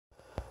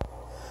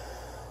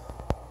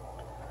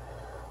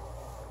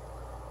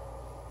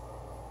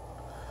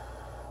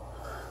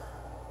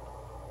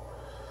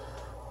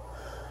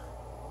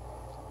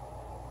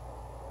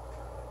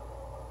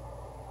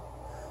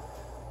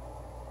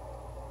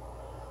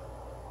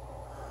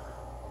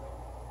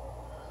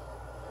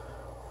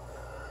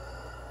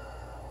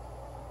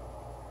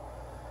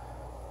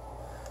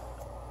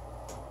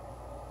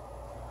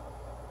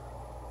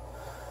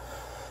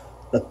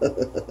Happy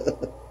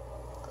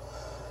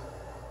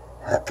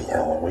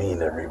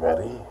Halloween,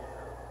 everybody.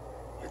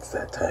 It's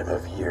that time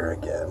of year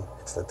again.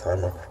 It's the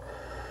time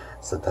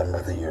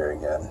of the year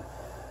again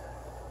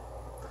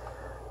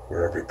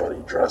where everybody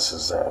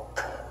dresses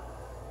up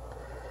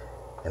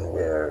and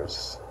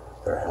wears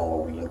their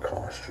Halloween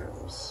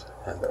costumes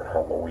and their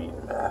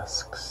Halloween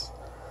masks.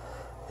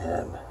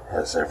 And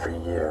as every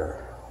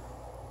year,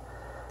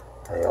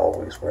 I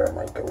always wear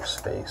my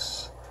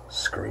Ghostface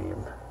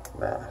Scream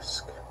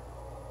mask.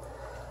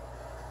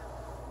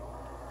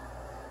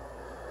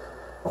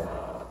 Oh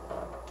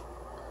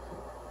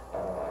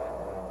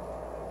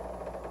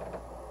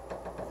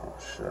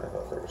shit, I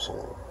thought there was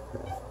someone.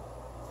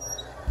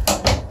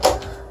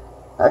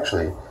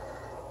 Actually,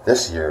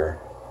 this year,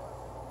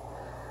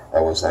 I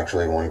was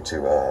actually going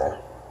to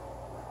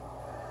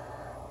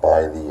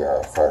buy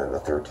the Friday the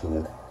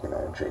 13th,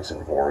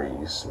 Jason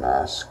Voorhees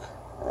mask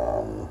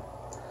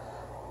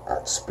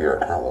at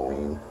Spirit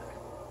Halloween.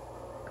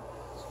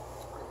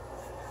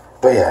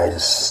 But yeah, I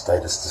just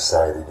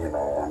decided,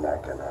 I'm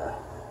not gonna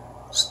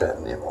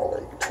spend, like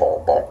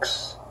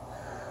 $12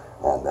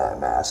 on that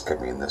mask. I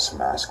mean, this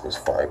mask was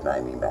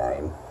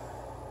 $5.99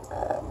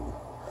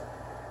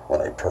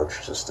 when I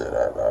purchased it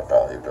at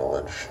Valley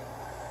Village.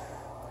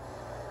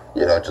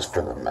 Just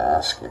for the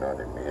mask, you know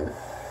what I mean?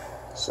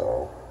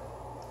 So,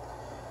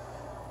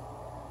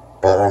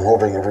 but I'm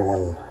hoping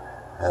everyone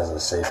has a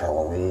safe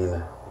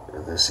Halloween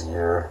this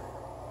year.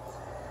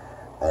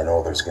 I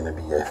know there's going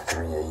to be a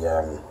 3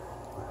 a.m.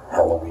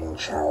 Halloween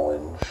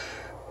challenge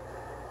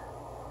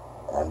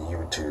on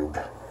YouTube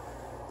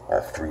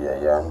at 3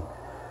 a.m.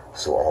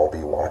 So I'll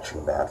be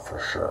watching that for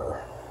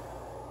sure.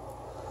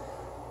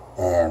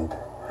 And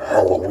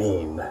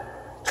Halloween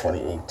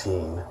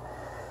 2018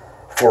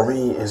 for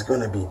me is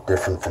going to be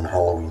different from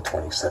Halloween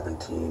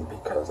 2017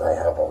 because I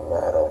have a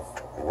lot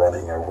of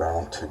running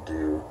around to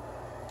do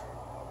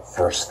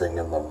first thing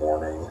in the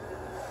morning.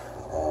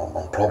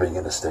 I'm probably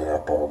going to stay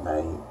up all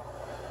night.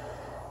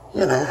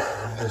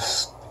 I'm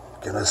just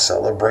going to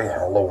celebrate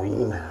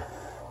Halloween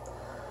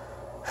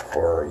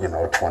for,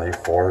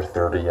 24,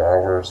 30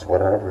 hours,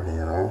 whatever,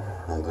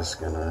 I'm just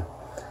going to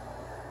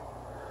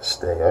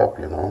stay up,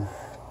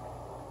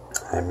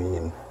 I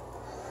mean,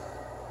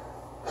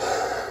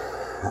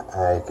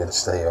 I can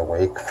stay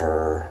awake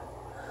for,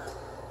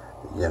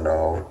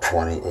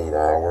 28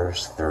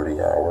 hours,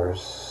 30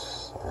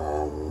 hours,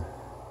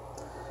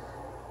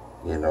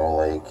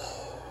 like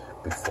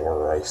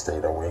before I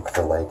stayed awake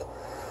for like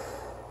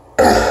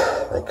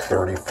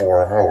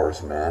 34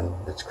 hours, man.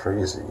 It's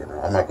crazy,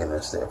 I'm not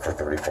gonna stay up for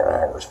 34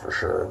 hours for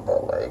sure,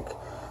 but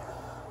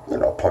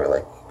probably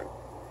like,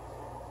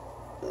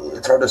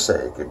 it's hard to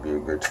say. It could be a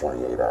good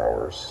 28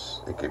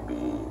 hours. It could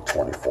be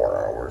 24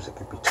 hours. It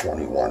could be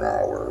 21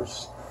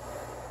 hours.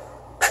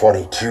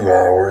 22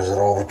 hours. It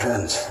all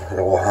depends.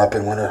 It will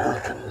happen when it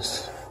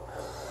happens.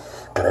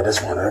 But I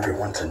just want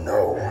everyone to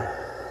know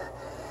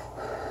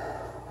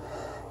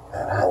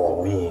that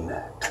Halloween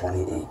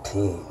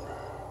 2018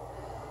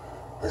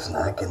 is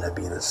not going to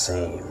be the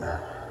same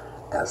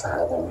as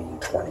Halloween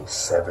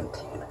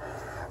 2017.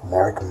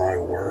 Mark my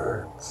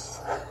words.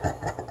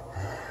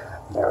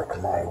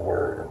 Mark my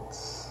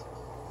words.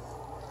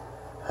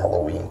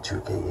 Halloween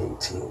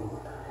 2K18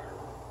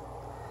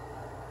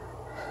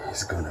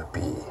 is going to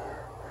be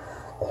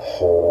a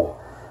whole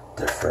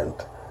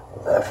different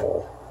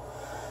level.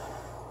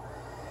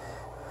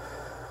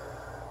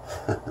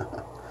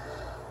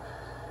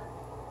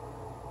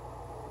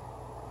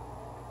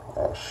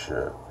 Oh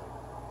shit.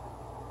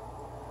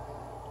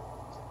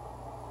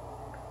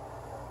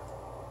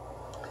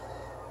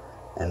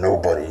 And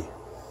nobody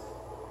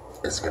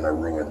is going to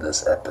ruin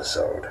this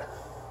episode.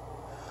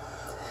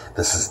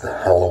 This is the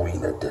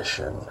Halloween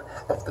edition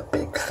of the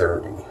Big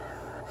 30,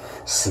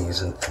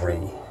 Season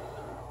 3.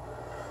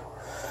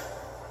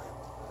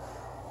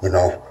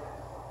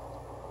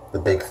 The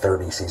Big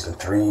 30 Season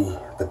 3,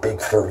 the Big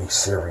 30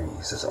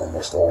 series is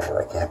almost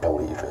over. I can't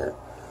believe it.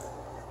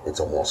 It's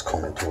almost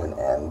coming to an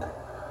end.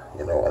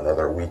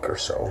 Another week or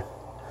so.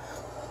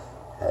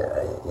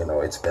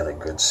 It's been a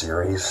good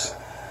series.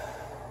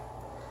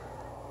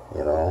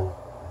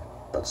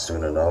 But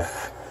soon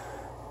enough,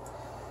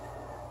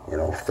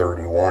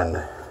 31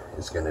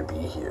 is going to be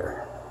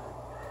here.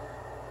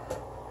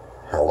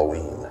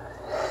 Halloween.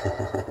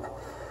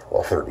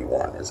 Well,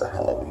 31 is a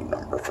Halloween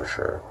number for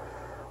sure.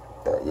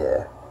 But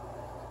yeah.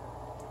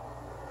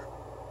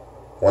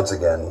 Once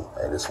again,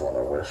 I just want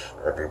to wish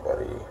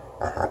everybody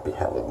a happy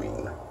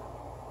Halloween.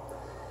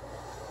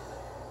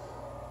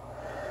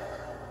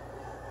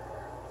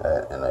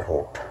 And I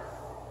hope,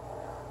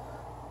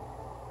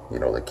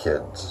 the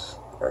kids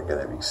are going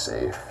to be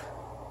safe.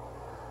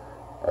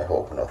 I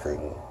hope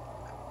nothing,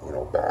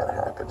 bad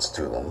happens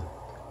to them.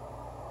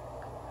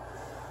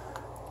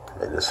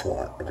 I just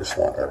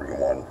want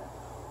everyone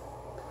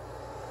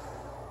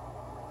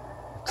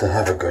to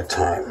have a good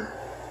time,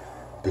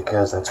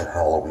 because that's what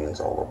Halloween's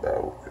all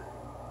about.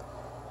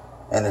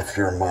 And if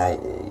you're my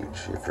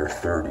age, if you're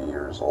 30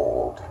 years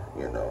old,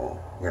 you're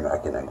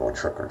not going to go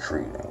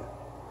trick-or-treating.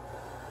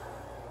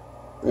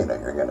 you know,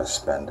 you're going to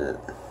spend it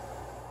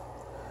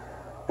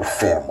with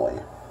family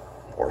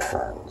or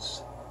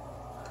friends.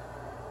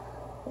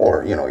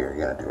 Or, you know, you're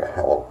going to do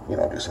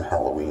do some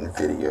Halloween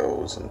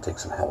videos and take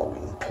some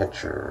Halloween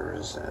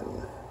pictures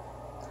and,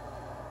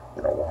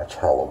 you know, watch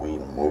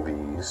Halloween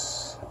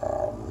movies,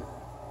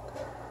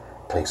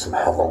 play some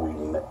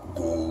Halloween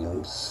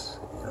games,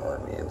 you know what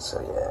I mean? So,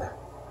 yeah,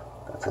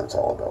 that's what it's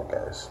all about,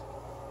 guys.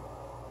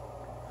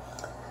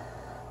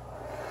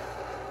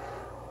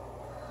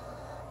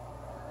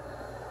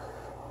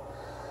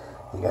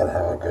 You gotta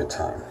have a good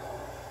time.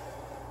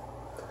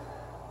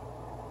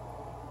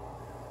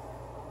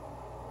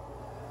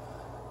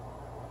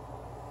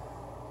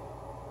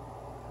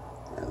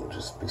 And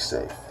just be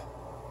safe.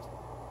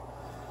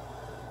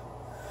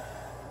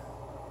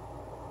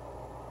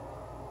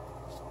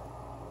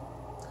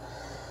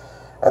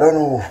 I don't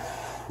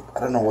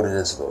know what it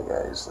is though,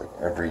 guys. Like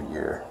every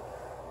year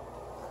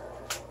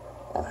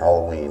on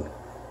Halloween,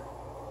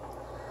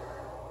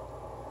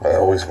 I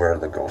always wear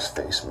the ghost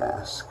face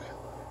mask.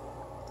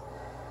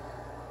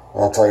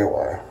 Well, I'll tell you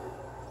why.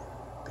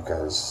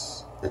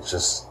 Because it's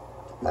just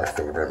my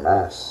favorite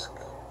mask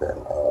than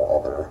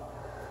all other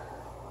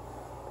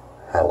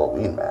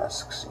Halloween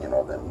masks. You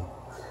know, then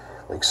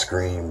like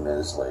Scream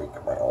is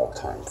like my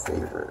all-time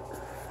favorite.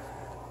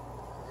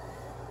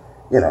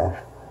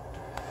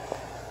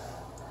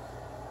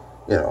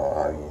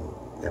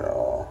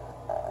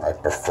 I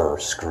prefer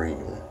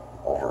Scream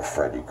over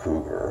Freddy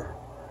Krueger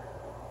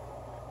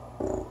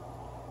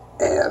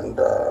and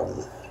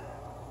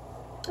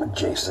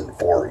Jason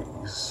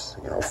Voorhees,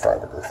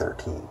 Friday the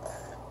 13th.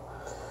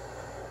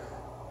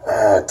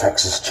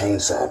 Texas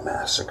Chainsaw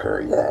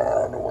Massacre, yeah,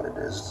 I don't know what it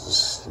is,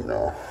 just,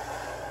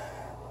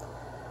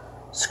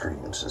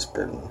 Scream's just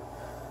been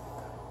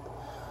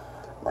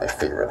my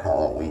favorite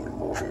Halloween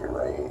movie,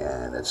 right,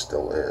 and it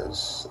still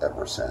is,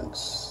 ever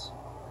since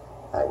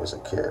I was a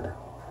kid,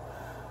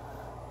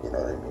 you know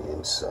what I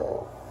mean,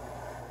 so,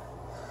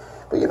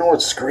 but you know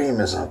what, Scream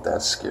isn't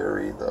that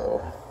scary,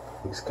 though.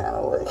 He's kind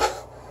of like,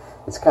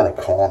 it's kind of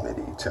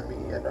comedy to me,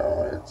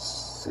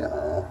 it's,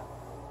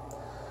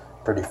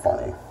 pretty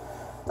funny.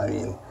 I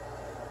mean,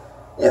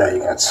 you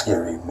got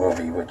Scary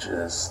Movie, which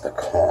is the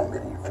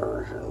comedy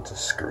version to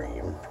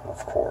Scream,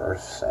 of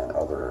course, and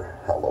other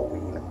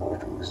Halloween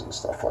movies and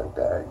stuff like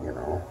that,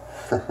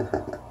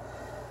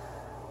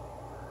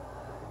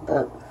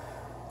 But,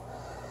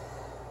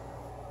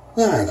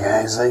 yeah,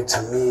 guys, like,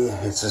 to me,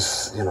 it's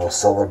just,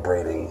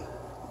 celebrating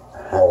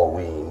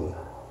Halloween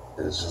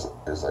is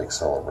like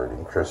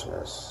celebrating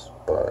Christmas,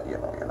 but, you're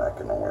not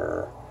going to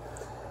wear,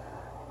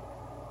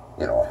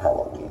 a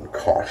Halloween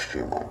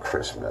costume on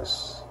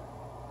Christmas.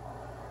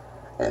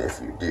 And if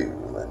you do,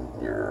 then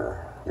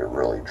you're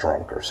really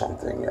drunk or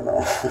something,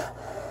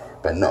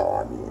 But no,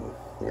 I mean,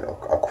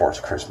 of course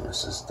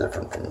Christmas is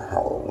different from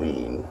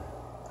Halloween,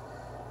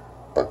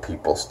 but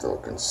people still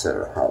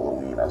consider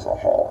Halloween as a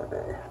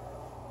holiday.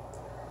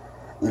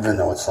 Even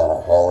though it's not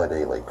a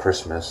holiday like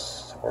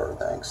Christmas or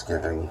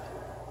Thanksgiving,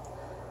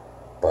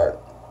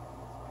 but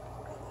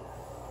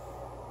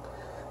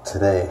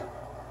today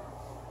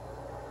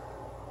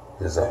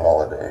is a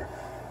holiday.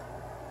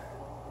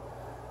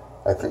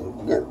 I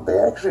think, yeah, they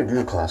actually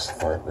do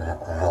classify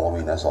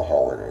Halloween as a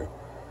holiday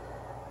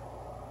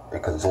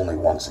because it's only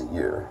once a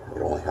year.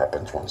 It only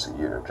happens once a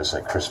year, just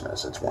like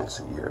Christmas, it's once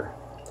a year.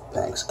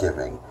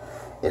 Thanksgiving,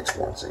 it's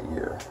once a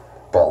year.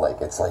 But, like,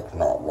 it's like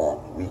not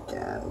long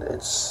weekend.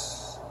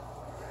 It's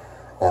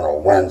on a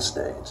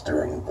Wednesday. It's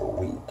during the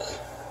week,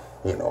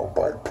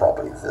 but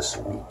probably this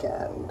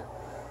weekend,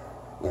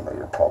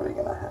 you're probably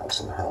going to have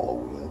some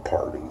Halloween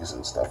parties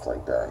and stuff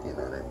like that, you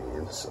know what I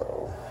mean?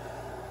 So,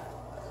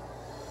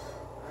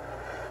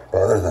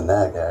 but other than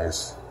that,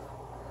 guys,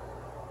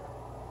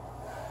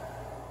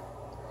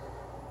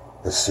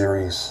 the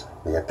series,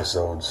 the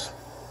episodes,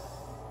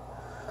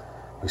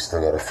 we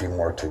still got a few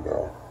more to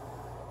go.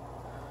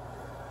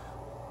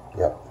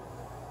 Yep.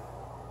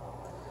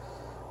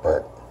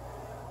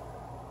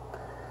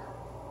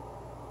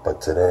 But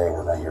today,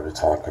 we're not here to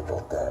talk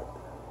about that.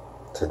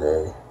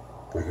 Today,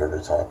 we're here to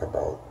talk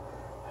about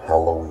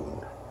Halloween.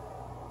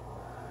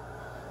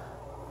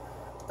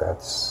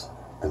 That's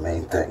the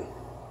main thing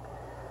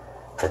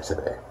for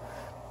today.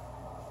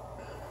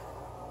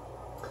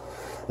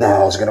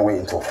 Now, I was going to wait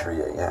until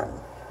 3 a.m.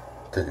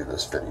 to do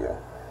this video,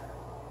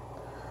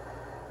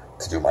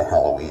 to do my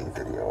Halloween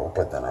video,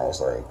 but then I was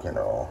like,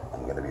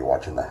 I'm going to be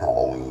watching the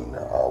Halloween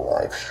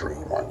live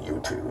stream on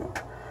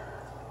YouTube,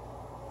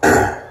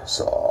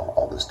 so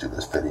I'll just do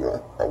this video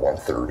at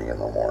 1:30 in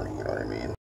the morning, you know what I mean?